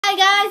Hi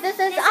guys, this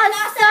is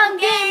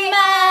Awesome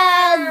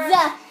Gamers!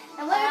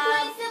 And we're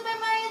playing Super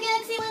Mario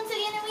Galaxy once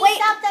again, and we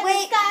stopped at the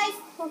Sky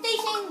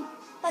Station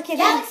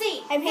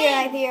Galaxy. I'm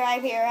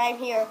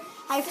here.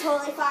 I'm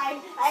totally fine.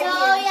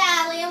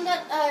 Liam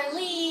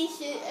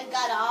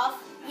got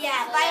off.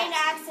 Yeah, by an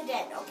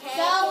accident, okay?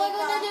 So we're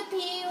gonna do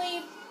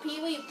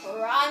Peewee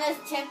Piranha's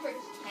Temper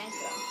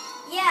Tantrum.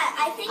 Yeah,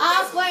 I think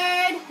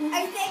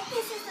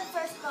this is the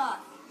first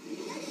boss.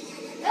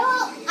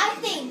 Well, I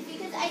think,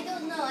 because I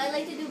don't know. I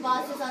like to do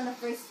bosses on the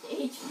first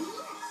stage.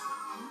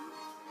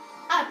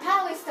 Our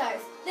power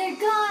stars, they're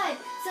gone!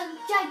 Some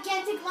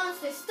gigantic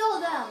monster stole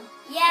them!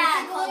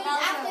 Yeah, going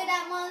after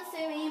that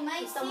monster, you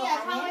might see our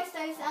power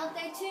stars out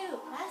there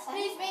too.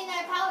 Please bring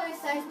our power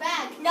stars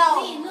back.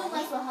 No. We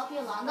Lumas will help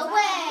you along the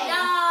way.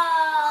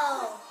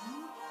 No!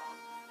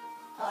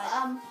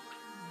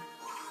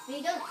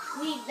 We don't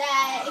need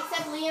that,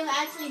 except Liam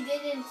actually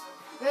didn't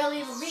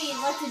really read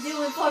what to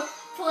do in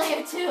player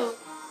 2.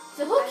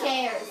 So who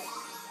cares?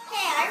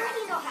 Hey, I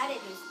already know how to do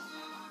something.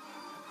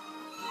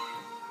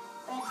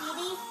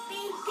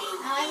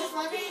 I was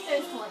wondering if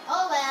there's one.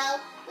 Oh well,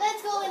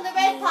 let's go in the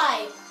red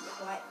pipe.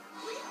 What?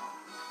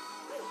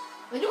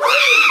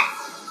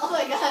 Oh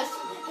my gosh,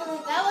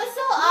 that was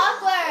so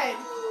awkward.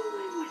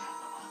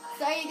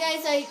 Sorry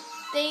guys, I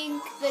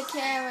think the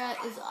camera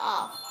is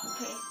off.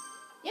 Okay,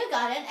 you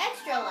got an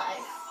extra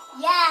life.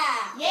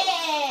 Yeah.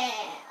 Yeah.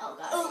 Oh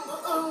gosh.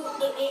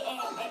 Okay.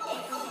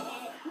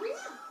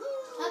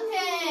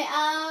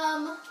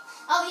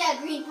 Oh yeah,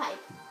 green pipe.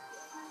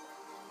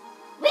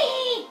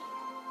 Whee!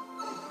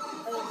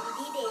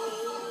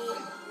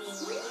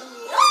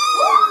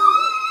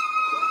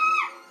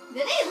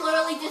 Did they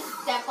literally just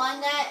step on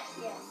that?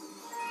 Yes.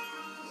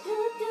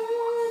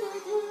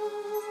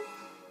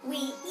 We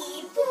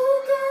eat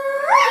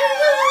boogers!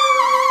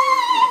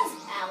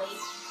 Owie.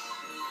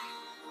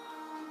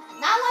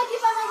 Not like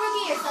if I'm a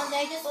rookie or something,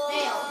 I just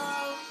failed.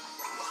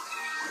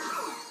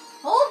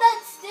 Hold that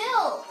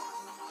still!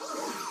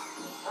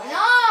 Or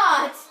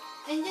not!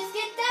 And just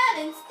get that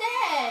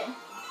instead!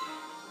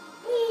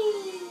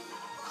 Whee!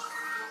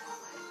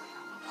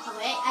 Oh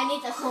wait, I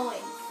need the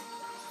coins.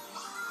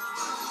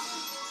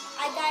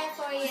 I got it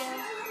for you.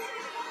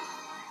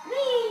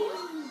 Whee!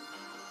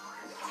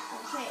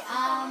 Okay,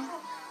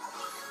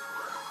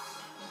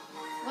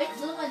 which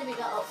Luma did we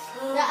go? Oh,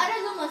 the other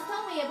Lumas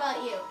told me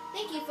about you.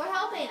 Thank you for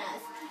helping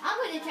us. I'm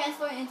going to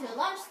transform into a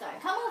launch star.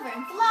 Come over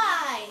and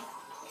fly!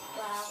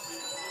 Wow.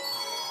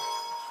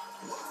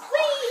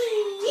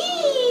 Whee!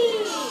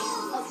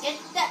 Oh, get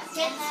out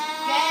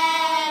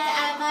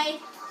of my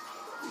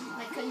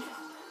country.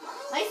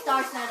 My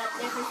star's not up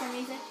there for some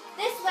reason.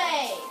 This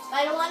way!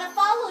 I don't want to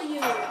follow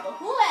you, but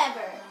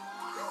whoever.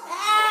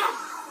 Ah!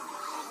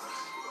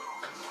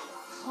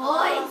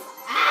 Points!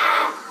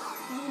 Ah!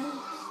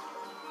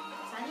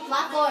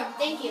 Platform,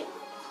 thank you.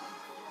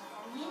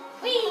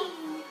 Whee!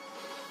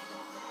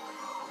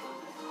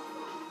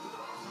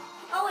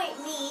 Oh wait,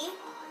 me?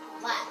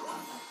 What?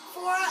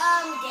 For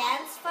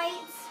dance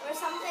fights or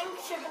something,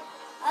 should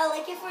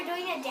like if we're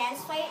doing a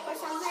dance fight or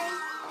something,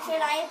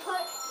 should I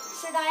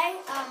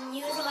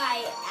use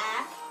my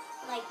app,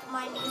 like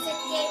my music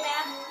game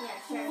app? Yeah,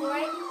 sure. For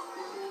it?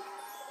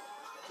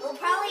 We'll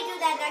probably do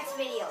that next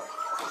video.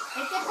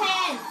 It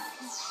depends.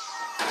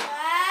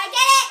 Get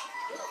it!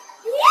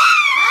 Yeah!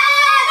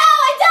 No,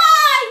 I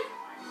died!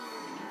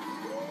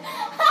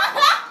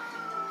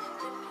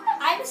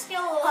 I'm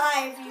still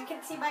alive. You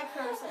can see my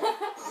cursor.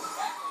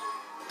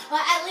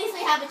 Well, at least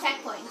we have a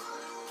checkpoint.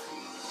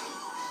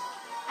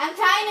 I'm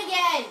trying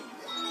again.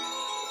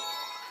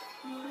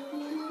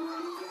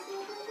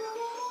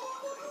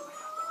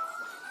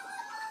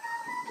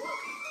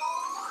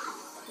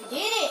 We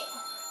did it.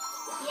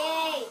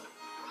 Yay.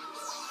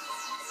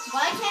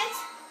 Why can't?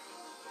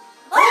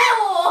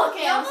 Oh,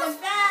 okay. You almost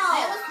fell.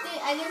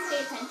 I didn't pay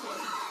attention.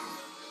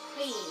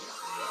 Wait.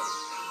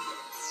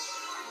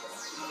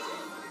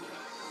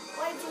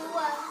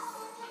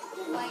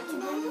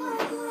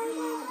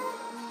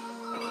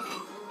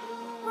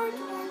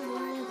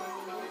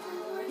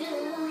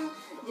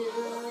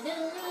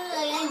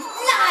 And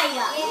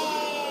Flya!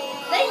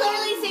 They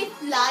literally say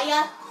Flya.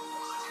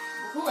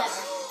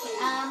 Whoever.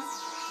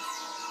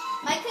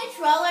 My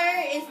controller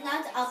is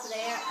not up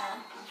there.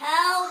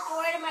 Help!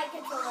 Where did my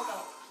controller go?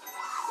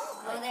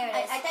 Oh, there it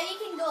is. I thought you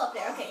can go up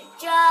there. Okay.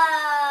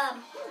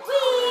 Jump!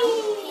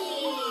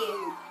 Whee!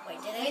 Wait,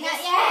 did Wait,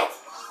 not yet.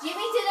 Give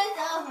me to the.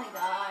 Oh my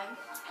god.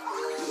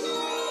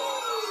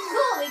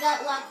 Cool, we got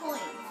a lot of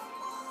coins.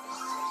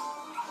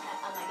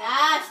 Oh my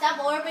gosh, stop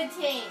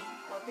orbiting.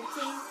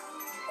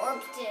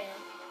 Orbiting.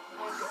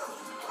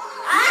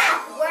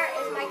 Ah! Where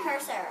is my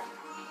cursor?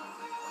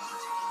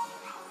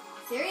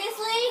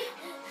 Seriously?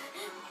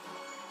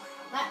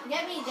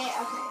 Get me there.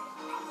 Okay.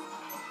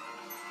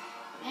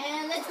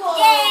 And let's go.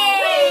 Yay!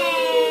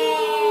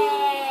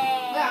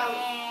 Where are we?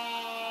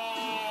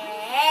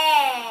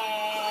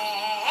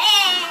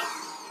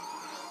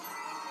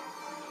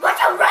 What's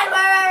a run?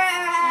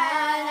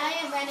 I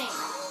am running.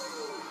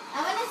 I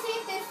want to see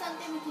if there's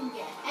something we can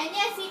get. And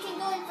yes, you can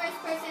go in first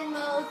person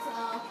mode. So.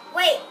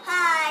 Wait,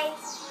 hi.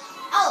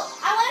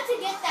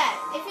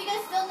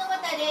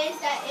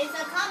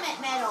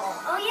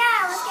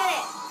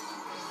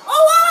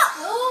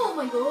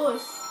 my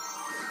gosh.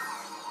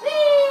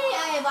 Whee!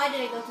 Why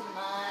did I go to the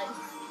mud?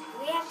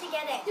 We have to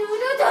get it. Do do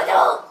do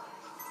do!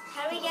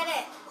 How do we get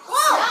it?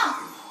 Whoa!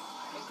 Jump!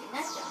 Okay,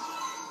 that's jump.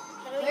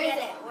 How do we get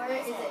it? Where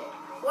is it?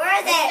 Where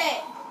is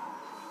it?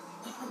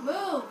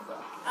 Move!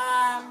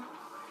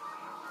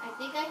 I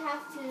think I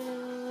have to...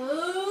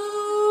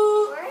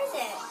 Where is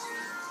it?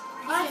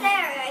 Oh, it's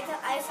there.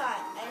 I saw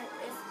it.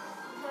 It's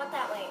not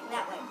that way.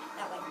 That way.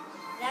 That way.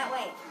 That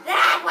way.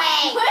 That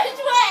way!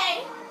 Which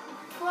way?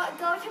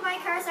 Go to my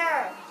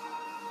cursor.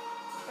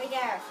 Right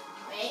there.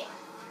 Wait.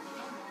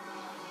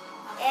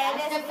 And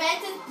The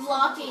fence is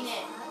blocking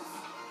it.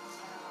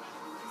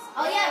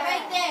 Oh yeah,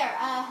 right there.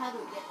 How do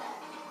we get that?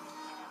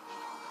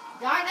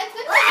 Darn, that's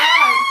gonna be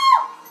hard.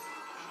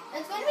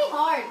 That's gonna be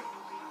hard.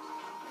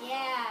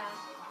 Yeah.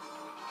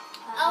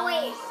 Oh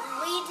wait,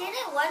 we did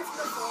it once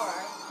before.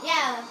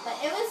 Yeah, but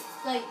it was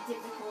like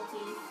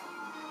difficulties.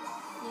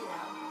 You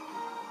know.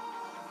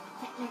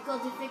 Technical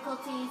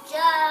difficulties.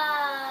 No,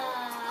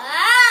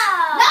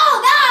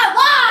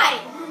 why?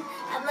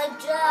 I'm like,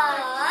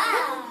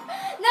 duh.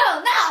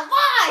 No,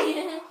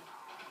 why?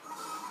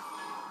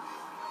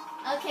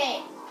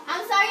 Okay,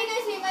 I'm sorry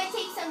guys, we might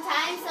take some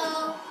time,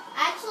 so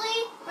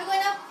actually we're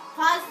going to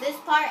pause this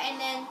part and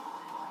then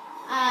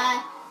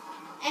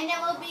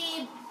we'll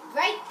be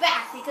right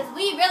back because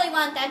we really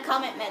want that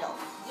comment medal.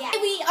 Yeah.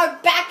 We are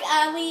back,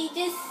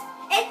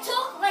 It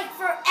took like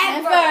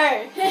forever.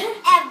 Ever.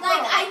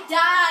 Like I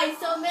died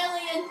so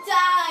million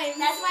times.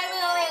 That's why we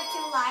only have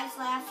 2 lives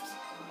left.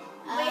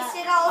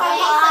 Wasted all our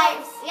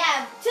lives.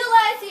 Yeah, 2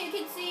 lives so you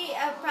can see,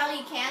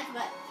 probably you can't,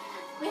 but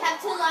we have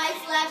 2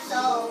 lives left,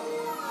 so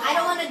I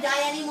don't want to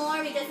die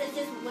anymore because it's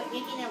just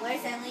making it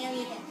worse. And Lee,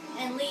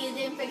 you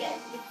didn't forget.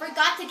 You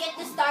forgot to get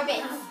the star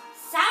bits.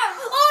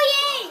 Oh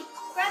yay!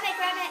 Grab it.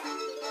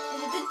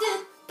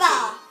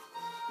 Bah.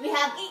 You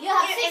have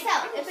 6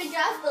 health. If it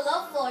drops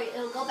below 4,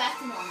 it'll go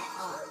back to normal.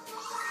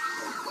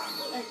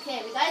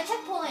 Okay, we got a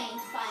checkpoint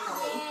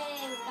finally.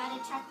 Yay, we got a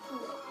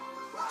checkpoint.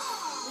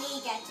 We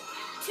get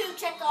to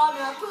check on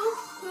our poop.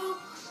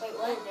 Wait,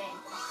 what? Did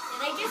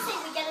I just say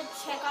we get to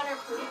check on our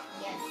poop?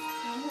 Yes.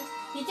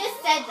 You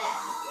just said that.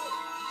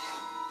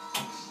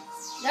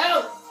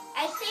 No.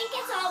 I think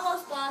it's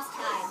almost boss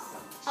time.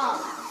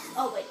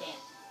 Oh wait, damn.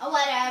 Oh,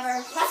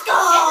 whatever. Let's go!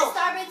 Get the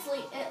starbits,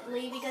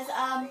 Lee, because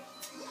I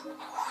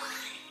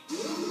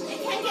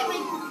can't get my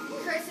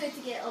cursor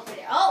to get over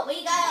there. Oh,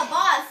 we got a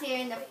boss here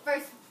in the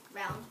first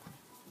round.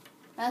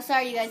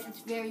 Sorry, you guys,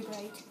 it's very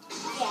bright.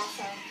 Yeah,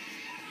 sorry.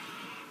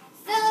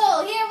 So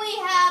here we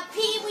have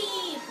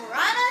Peewee.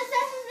 Piranha, is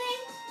that his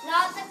name?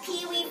 Not the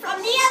Peewee from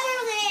the other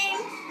thing.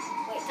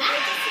 Wait,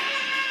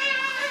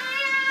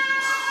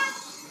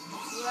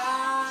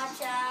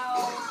 watch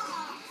out.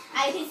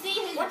 I can see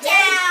his Watch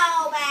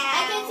out,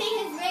 I can see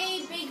his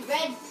very big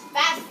red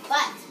fat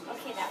butt.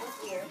 Okay, that was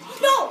weird.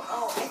 No!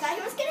 Oh, I thought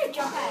he was gonna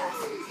jump at us.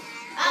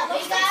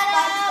 We got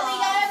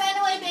a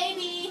runaway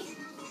baby.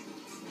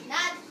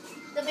 Not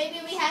the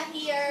baby we have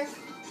here.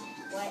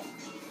 What?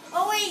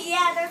 Oh wait,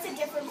 yeah, there's a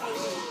different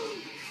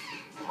baby.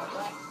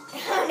 What?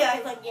 Oh no, I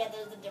was like, yeah,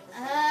 there's a different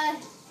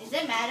baby. Is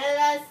it mad at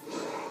us?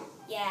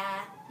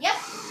 Yeah. Yep,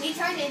 he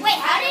turned into...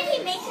 Wait, how did he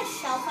make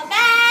himself a man?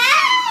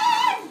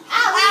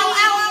 Ow, no,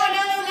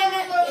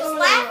 it's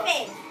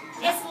laughing.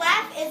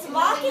 It's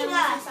mocking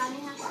us.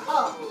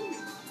 Oh.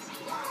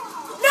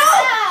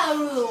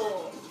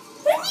 No!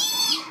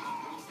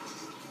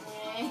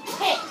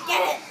 Hey,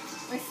 Get it.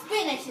 or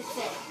spin, I should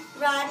say.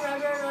 Run.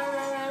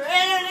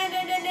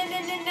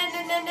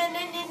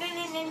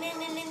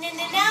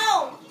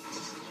 No!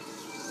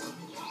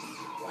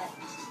 What?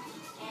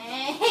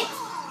 And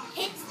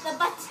Hit the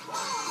butt.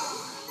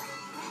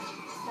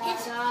 Hit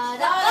da, the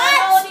da,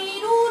 butt. dee,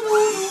 doo, doo,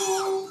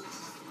 doo.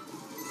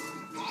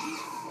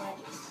 What?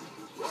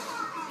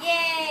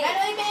 Yay!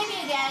 Runaway baby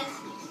again.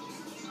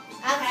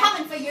 I'm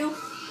coming for you.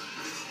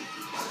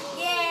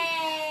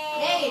 Yay!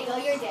 There you go,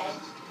 you're dead.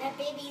 That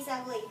baby's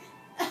ugly.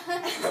 And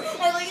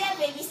look at that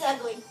baby's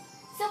ugly.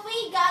 So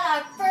we got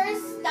our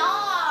first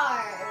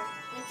star.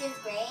 Which is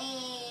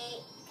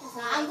great.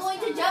 I'm going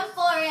to jump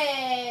for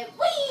it.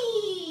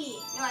 Whee!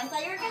 No, I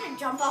thought you were going to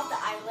jump off the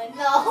island.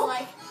 No,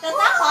 Like, that's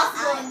not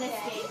possible in this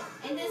Okay.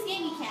 game. In this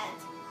game, you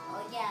can't.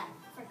 Oh, yeah.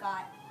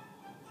 Forgot.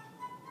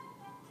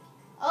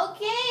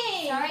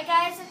 Okay. Sorry,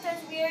 guys, if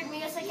there's weird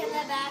music in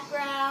the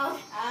background.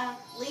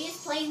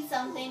 Lee's playing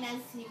something as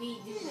we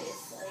do this.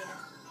 So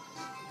yeah.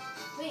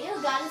 Wait, you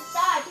got a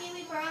star.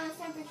 Peewee Piranha's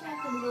temperature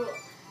at the rule.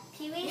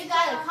 You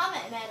got a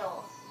comment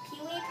medal.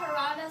 Peewee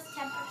Piranha's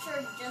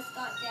temperature just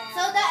got down.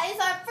 So that is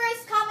our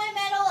first comment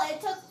medal. It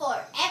took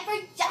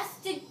forever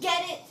just to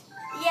get it.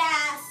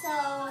 Yeah, so...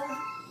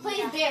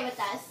 Please bear with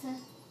us.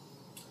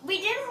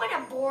 We didn't want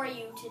to bore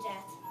you to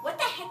death. What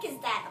the heck is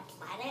that? A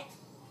planet?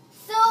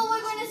 So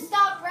we're going to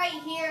stop right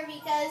here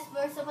because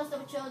we're supposed to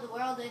show the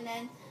world and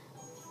then...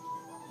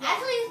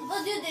 Actually,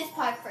 we'll do this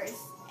part first.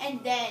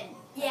 And then...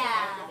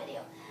 Yeah. The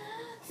video.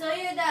 So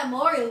you're the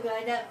Mario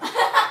guy that...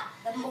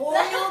 The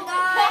Mario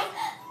guy?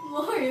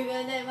 Mario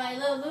guy that my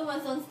little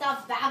Lumos don't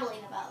stop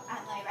babbling about.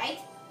 Am I right?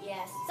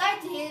 Yes. Sorry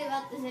to hear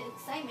about the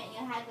excitement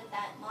you had with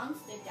that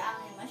monster down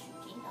in Mushroom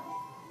Kingdom.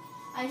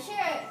 I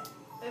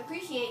sure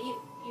appreciate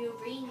you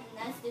bringing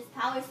us this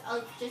power. Oh,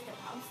 it's just a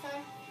power star?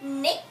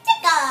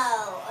 Nictico!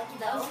 Okay,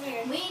 that was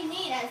weird. We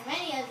need as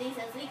many of these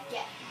as we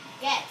get.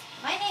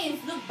 My name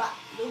is Luba.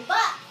 My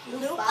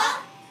name is Lubba.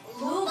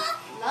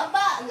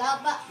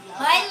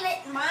 I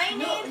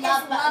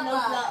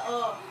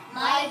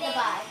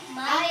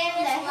am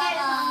the head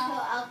honcho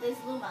of this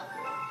Luma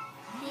crew.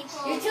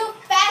 You're too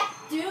fat,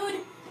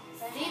 dude.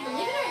 See,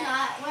 believe it or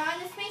not, we're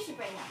on a spaceship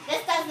right now.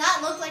 This does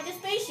not look like a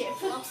spaceship.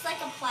 It looks like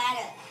a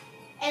planet.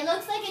 It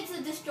looks like it's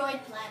a destroyed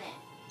planet.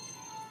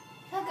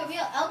 Took a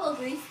real elbow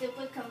grease to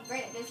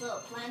convert this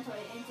little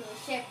planetoid into a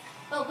ship,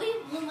 but we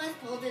Lumas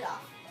pulled it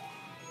off.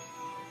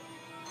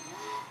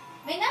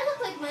 May not look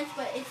like much,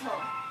 but it's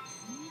home.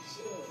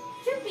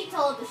 Truth be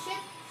told, the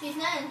ship, she's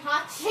not in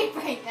hot shape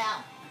right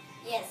now.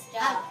 Yes,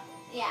 duh.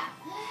 Yeah.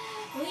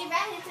 We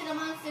ran into the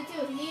monster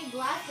too. He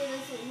blasted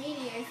us with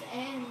meteors,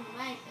 and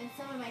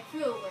some of my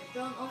crew were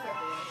thrown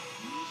overboard.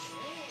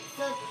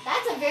 So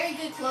that's a very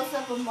good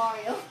close-up of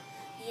Mario.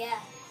 Yeah.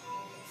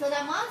 So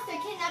that monster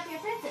kidnapped your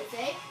princess,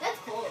 eh? That's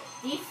cool.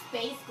 Deep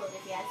space cool,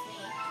 if you ask me.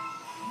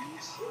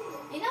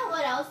 You know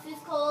what else is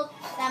cool?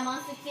 That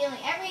monster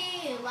stealing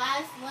every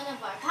last one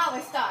of our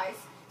power stars.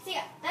 See,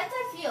 that's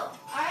our fuel.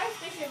 Our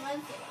spaceship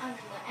runs on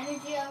the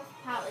energy of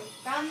power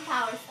from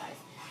power stars.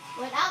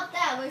 Without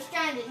that, we're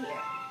stranded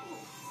here.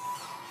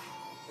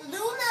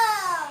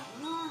 Luna!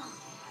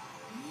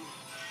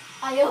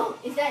 Ayo,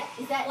 is that?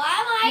 Why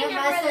am I your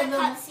never Master in the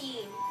Luma?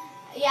 cutscene?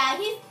 Yeah,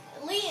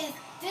 Lee is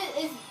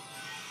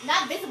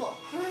not visible.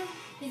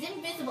 He's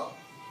invisible.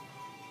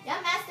 Yeah,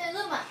 Master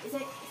Luma. Is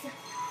it?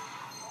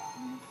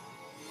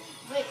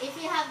 Wait, if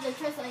you have the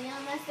trust on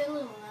young Master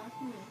Luma,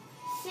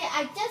 shit,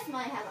 I just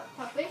might have a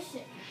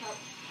proposition,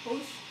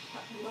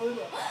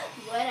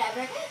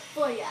 whatever,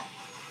 for ya.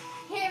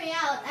 Hear me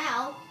out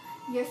now.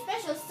 Your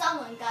special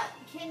someone got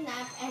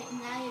kidnapped, and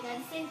now you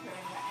gotta save her.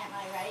 Am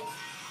I right?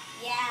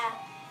 Yeah.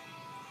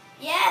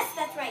 Yes,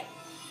 that's right.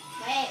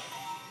 Wait.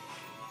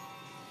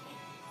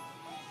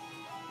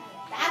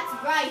 That's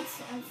right.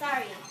 I'm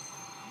sorry.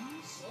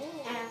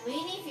 And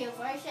we need fuel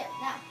for our ship.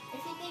 Now,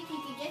 if you think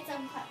you could get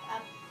some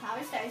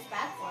power stars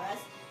back for us,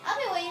 I'll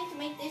be waiting to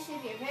make this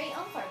ship your very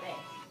own for a bit.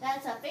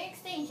 That's a fair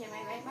exchange, am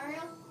I right,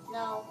 Mario?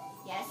 No.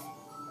 Yes.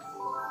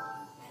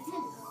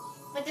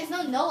 But there's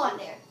no on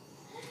there.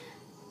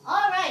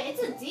 Alright,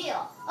 it's a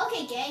deal.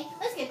 Okay, gang,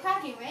 let's get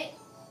cracking, right?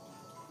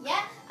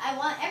 Yeah, I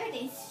want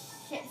everything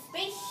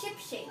spaceship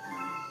shape.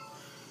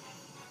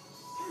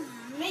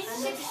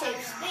 Spaceship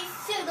shape.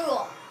 Spaceship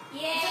rule.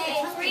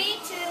 Yay! 3,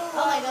 2, 1.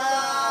 Oh my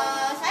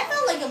gosh, I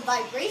felt like a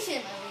vibration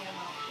in my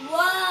remote.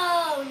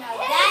 Whoa! Now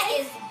that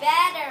is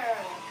better.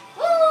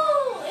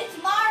 Woo! It's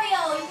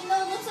Mario, even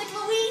though it looks like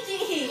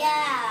Luigi.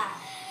 Yeah.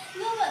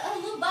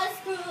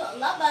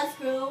 Lubba's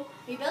crew.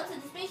 We built the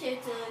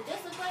spaceship to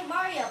just look like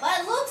Mario, but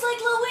it looks like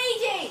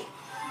Luigi.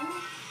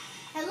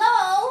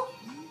 Hello?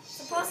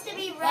 Supposed to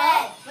be red.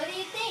 Well, what do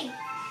you think?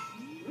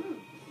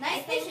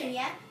 Nice spaceship,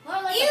 yeah?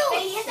 More like Ew, a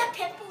he spaceship. has a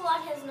pimple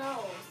on his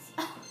nose.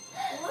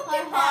 Look Har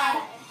at har.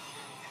 that.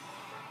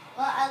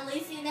 Well, at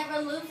least you never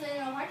lose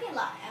in a parking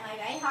lot. Am I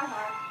right? Har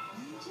har.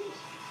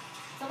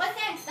 So what's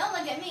next? Don't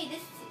look at me.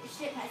 This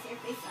ship has your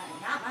face on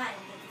it, not mine.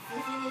 The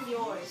decision is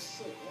yours.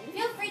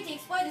 Feel free to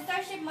explore the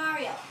Starship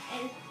Mario,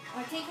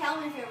 or take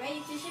helm if you're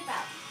ready to ship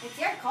out. It's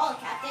your call,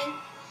 Captain.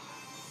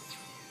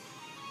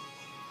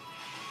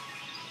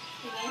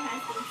 The game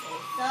has been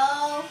saved.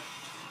 So,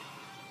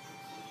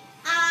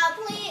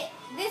 please,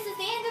 this is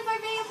the end of our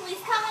video.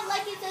 Please comment,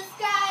 like, and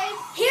subscribe.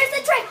 Here's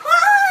the trick.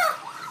 Ah!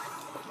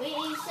 We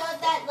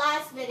showed that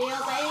last video,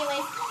 but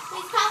anyways,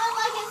 please comment,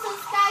 like, and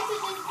subscribe to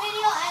this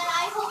video, and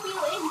I hope you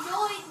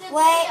enjoyed the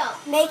video.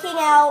 Making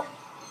out.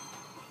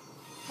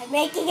 I'm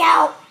making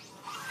out.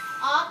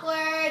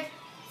 Awkward.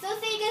 So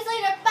see you guys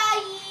later.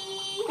 Bye.